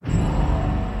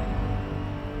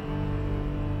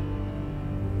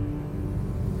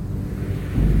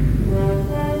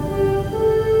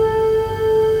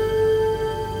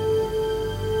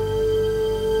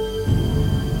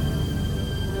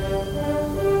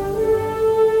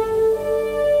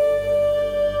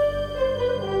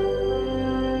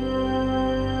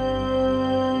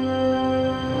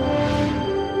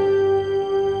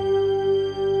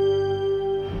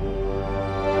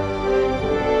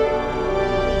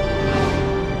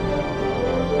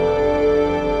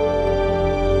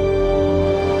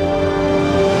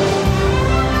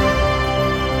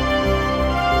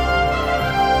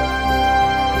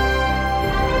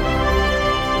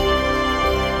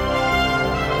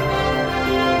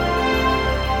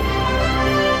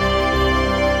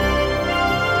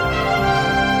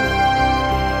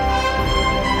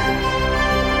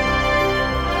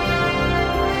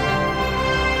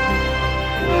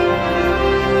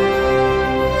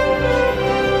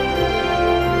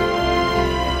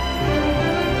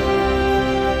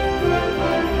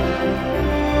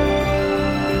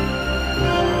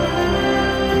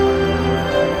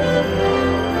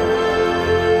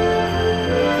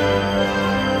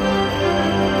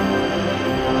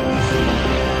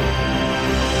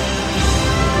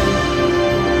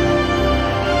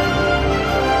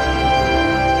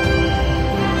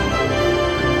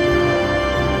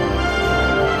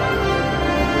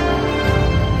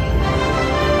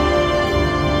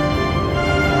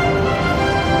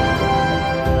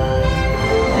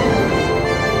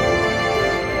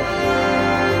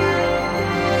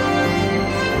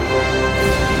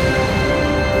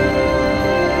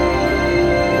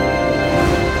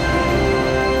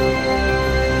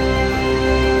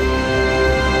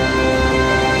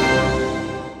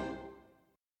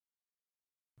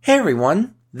Hey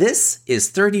everyone, this is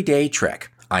 30 Day Trek.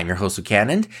 I'm your host,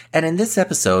 Annand, and in this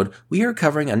episode, we are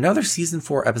covering another Season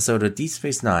 4 episode of Deep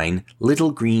Space Nine,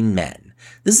 Little Green Men.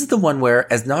 This is the one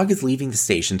where, as Nog is leaving the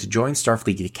station to join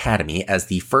Starfleet Academy as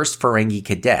the first Ferengi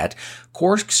cadet,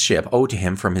 Quark's ship owed to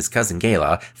him from his cousin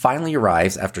Gala finally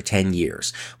arrives after 10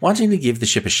 years. Wanting to give the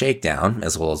ship a shakedown,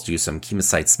 as well as do some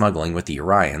chemosite smuggling with the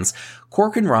Orions,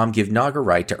 Quark and Rom give Nog a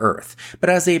ride to Earth, but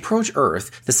as they approach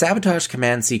Earth, the sabotage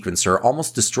command sequencer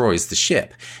almost destroys the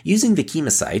ship. Using the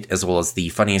chemosite, as well as the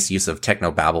funniest use of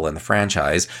technobabble in the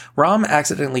franchise, Rom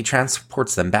accidentally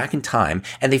transports them back in time,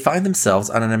 and they find themselves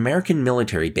on an American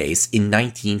military base in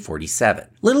 1947.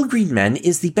 Little Green Men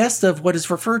is the best of what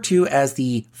is referred to as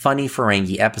the funny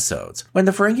Ferengi episodes. When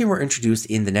the Ferengi were introduced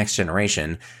in The Next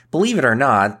Generation, believe it or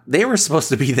not, they were supposed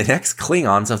to be the next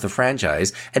Klingons of the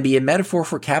franchise and be a metaphor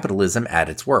for capitalism at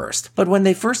its worst. But when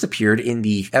they first appeared in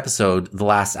the episode The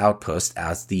Last Outpost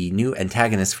as the new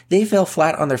antagonists, they fell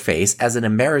flat on their face as an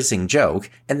embarrassing joke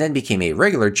and then became a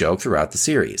regular joke throughout the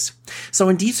series. So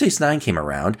when Deep Space Nine came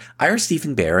around, Ira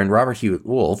Stephen Bear and Robert Hewitt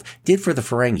Wolf did for the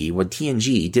Ferengi what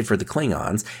TNG did for the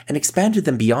Klingons and expanded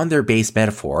them beyond their base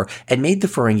metaphor and made the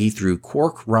Ferengi through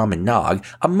Quark, Rom, and Nog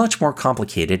a much more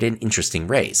complicated and interesting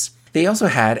race. They also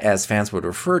had, as fans would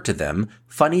refer to them,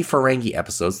 funny Ferengi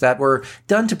episodes that were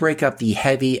done to break up the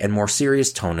heavy and more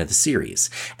serious tone of the series.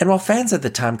 And while fans at the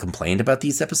time complained about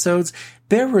these episodes,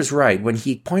 Bear was right when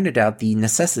he pointed out the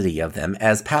necessity of them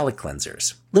as palate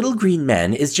cleansers. Little Green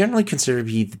Men is generally considered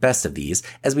to be the best of these,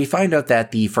 as we find out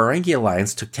that the Ferengi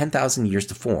Alliance took 10,000 years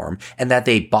to form, and that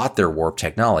they bought their warp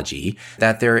technology,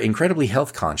 that they're incredibly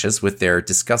health conscious with their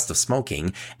disgust of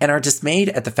smoking, and are dismayed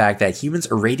at the fact that humans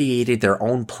irradiated their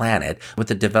own planet with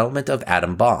the development of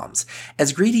atom bombs.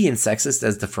 As greedy and sexist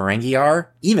as the Ferengi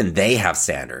are, even they have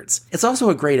standards. It's also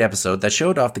a great episode that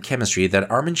showed off the chemistry that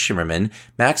Armin Shimmerman,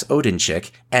 Max Odenchik,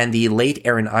 and the late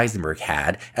Aaron Eisenberg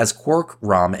had as Quark,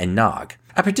 Rom, and Nog.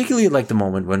 I particularly like the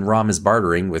moment when Rom is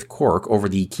bartering with Quark over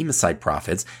the chemosite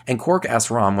profits, and Quark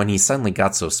asks Rom when he suddenly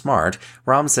got so smart.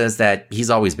 Rom says that he's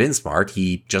always been smart,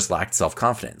 he just lacked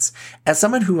self-confidence. As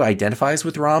someone who identifies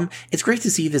with Rom, it's great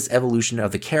to see this evolution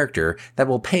of the character that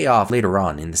will pay off later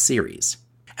on in the series.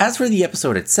 As for the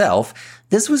episode itself,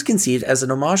 this was conceived as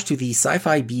an homage to the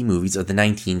sci-fi B-movies of the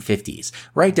 1950s,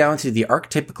 right down to the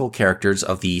archetypical characters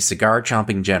of the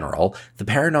cigar-chomping general, the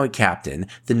paranoid captain,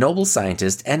 the noble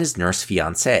scientist, and his nurse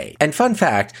fiancée. And fun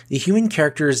fact, the human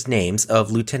characters' names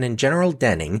of Lieutenant General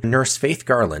Denning, Nurse Faith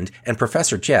Garland, and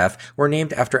Professor Jeff were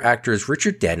named after actors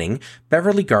Richard Denning,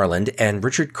 Beverly Garland, and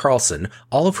Richard Carlson,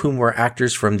 all of whom were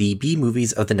actors from the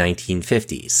B-movies of the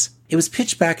 1950s. It was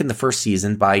pitched back in the first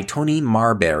season by Tony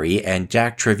Marbury and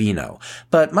Jack Trevino,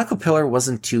 but Michael Piller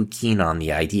wasn't too keen on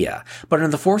the idea. But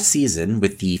in the fourth season,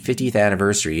 with the 50th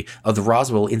anniversary of the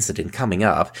Roswell incident coming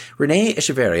up, Renee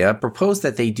Echeverria proposed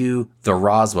that they do The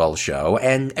Roswell Show,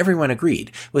 and everyone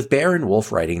agreed, with Bear and Wolf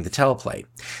writing the teleplay.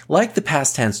 Like the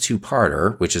past tense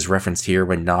two-parter, which is referenced here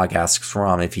when Nog asks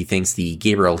Rom if he thinks the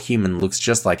Gabriel human looks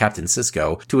just like Captain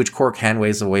Sisko, to which Quark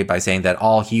hand-waves away by saying that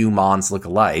all humans look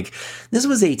alike, this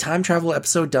was a time travel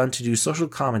episode done to do social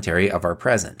commentary of our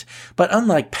present. But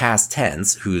unlike past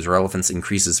tense, whose relevance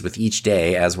increases with each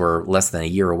day as we're less than a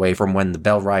year away from when the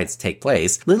Bell riots take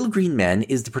place, Little Green Men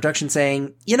is the production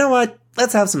saying, you know what?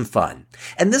 Let's have some fun.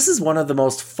 And this is one of the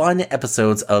most fun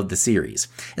episodes of the series,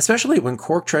 especially when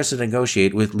Quark tries to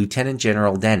negotiate with Lieutenant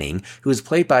General Denning, who is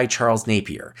played by Charles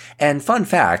Napier. And fun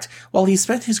fact, while he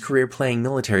spent his career playing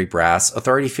military brass,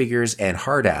 authority figures, and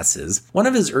hardasses, one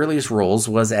of his earliest roles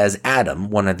was as Adam,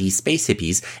 one of the space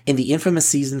hippies, in the infamous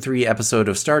Season 3 episode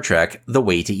of Star Trek, The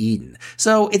Way to Eden.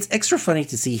 So it's extra funny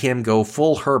to see him go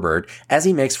full Herbert as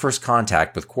he makes first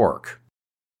contact with Quark.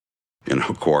 You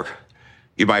know, Quark,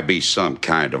 you might be some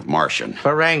kind of Martian.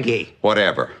 Ferengi.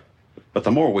 Whatever. But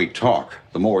the more we talk,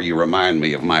 the more you remind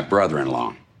me of my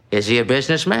brother-in-law. Is he a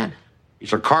businessman?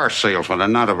 He's a car salesman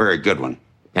and not a very good one.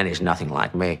 And he's nothing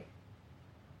like me.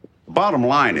 The bottom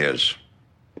line is,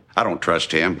 I don't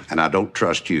trust him and I don't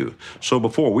trust you. So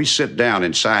before we sit down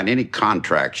and sign any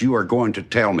contracts, you are going to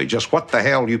tell me just what the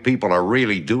hell you people are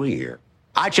really doing here.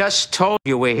 I just told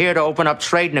you we're here to open up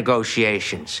trade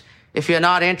negotiations. If you're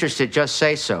not interested, just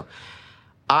say so.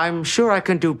 I'm sure I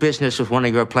can do business with one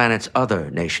of your planet's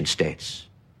other nation states.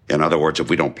 In other words, if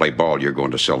we don't play ball, you're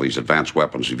going to sell these advanced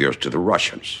weapons of yours to the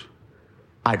Russians.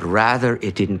 I'd rather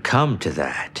it didn't come to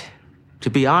that. To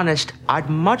be honest, I'd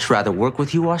much rather work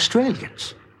with you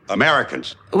Australians.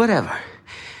 Americans. Whatever.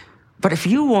 But if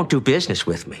you won't do business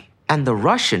with me, and the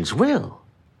Russians will,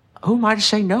 who am I to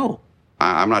say no?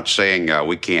 I'm not saying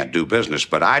we can't do business,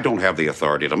 but I don't have the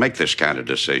authority to make this kind of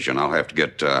decision. I'll have to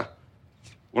get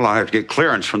Well, I have to get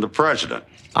clearance from the president.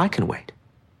 I can wait.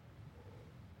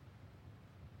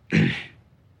 In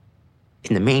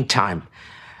the meantime,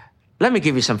 let me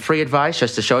give you some free advice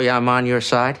just to show you I'm on your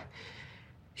side.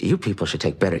 You people should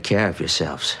take better care of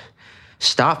yourselves.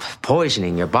 Stop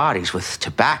poisoning your bodies with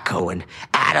tobacco and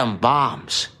atom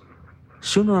bombs.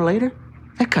 Sooner or later,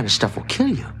 that kind of stuff will kill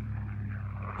you.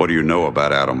 What do you know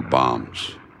about atom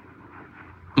bombs?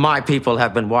 My people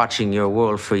have been watching your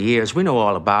world for years. We know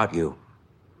all about you.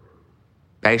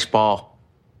 Baseball,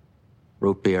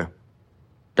 root beer,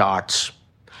 darts,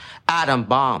 atom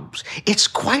bombs. It's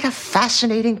quite a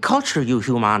fascinating culture you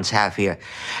humans have here.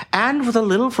 And with a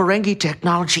little Ferengi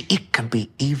technology, it can be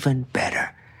even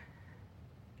better.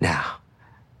 Now,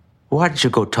 why don't you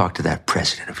go talk to that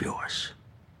president of yours?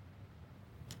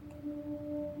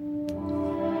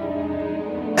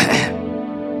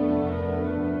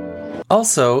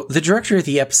 Also, the director of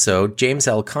the episode, James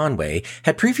L. Conway,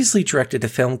 had previously directed a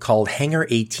film called Hangar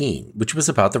 18, which was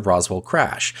about the Roswell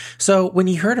crash. So when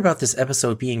he heard about this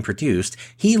episode being produced,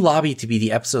 he lobbied to be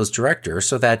the episode's director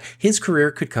so that his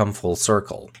career could come full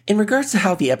circle. In regards to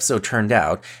how the episode turned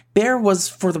out, Bear was,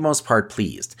 for the most part,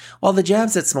 pleased. While the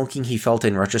jabs at smoking he felt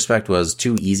in retrospect was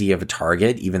too easy of a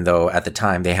target, even though at the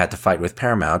time they had to fight with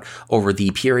Paramount over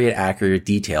the period-accurate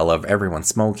detail of everyone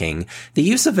smoking, the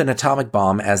use of an atomic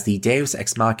bomb as the Deus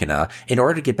Ex Machina in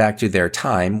order to get back to their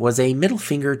time was a middle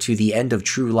finger to the end of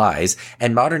True Lies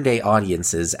and modern-day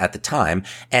audiences at the time,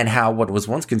 and how what was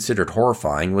once considered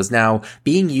horrifying was now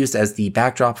being used as the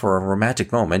backdrop for a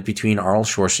romantic moment between Arnold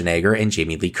Schwarzenegger and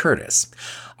Jamie Lee Curtis.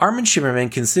 Armin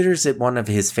Shimmerman considers it one of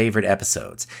his favorite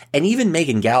episodes, and even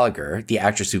Megan Gallagher, the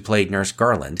actress who played Nurse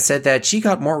Garland, said that she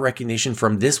got more recognition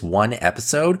from this one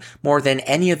episode more than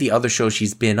any of the other shows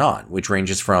she's been on, which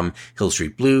ranges from Hill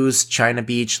Street Blues, China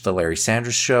Beach, The Larry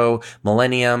Sanders Show,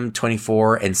 Millennium,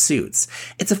 24, and Suits.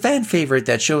 It's a fan favorite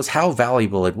that shows how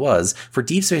valuable it was for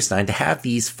Deep Space Nine to have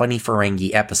these funny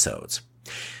Ferengi episodes.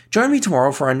 Join me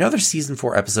tomorrow for another Season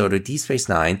 4 episode of Deep Space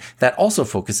Nine that also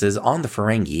focuses on the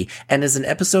Ferengi and is an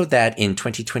episode that in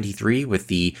 2023 with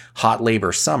the hot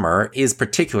labor summer is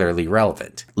particularly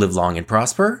relevant. Live long and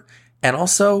prosper, and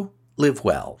also live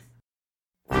well.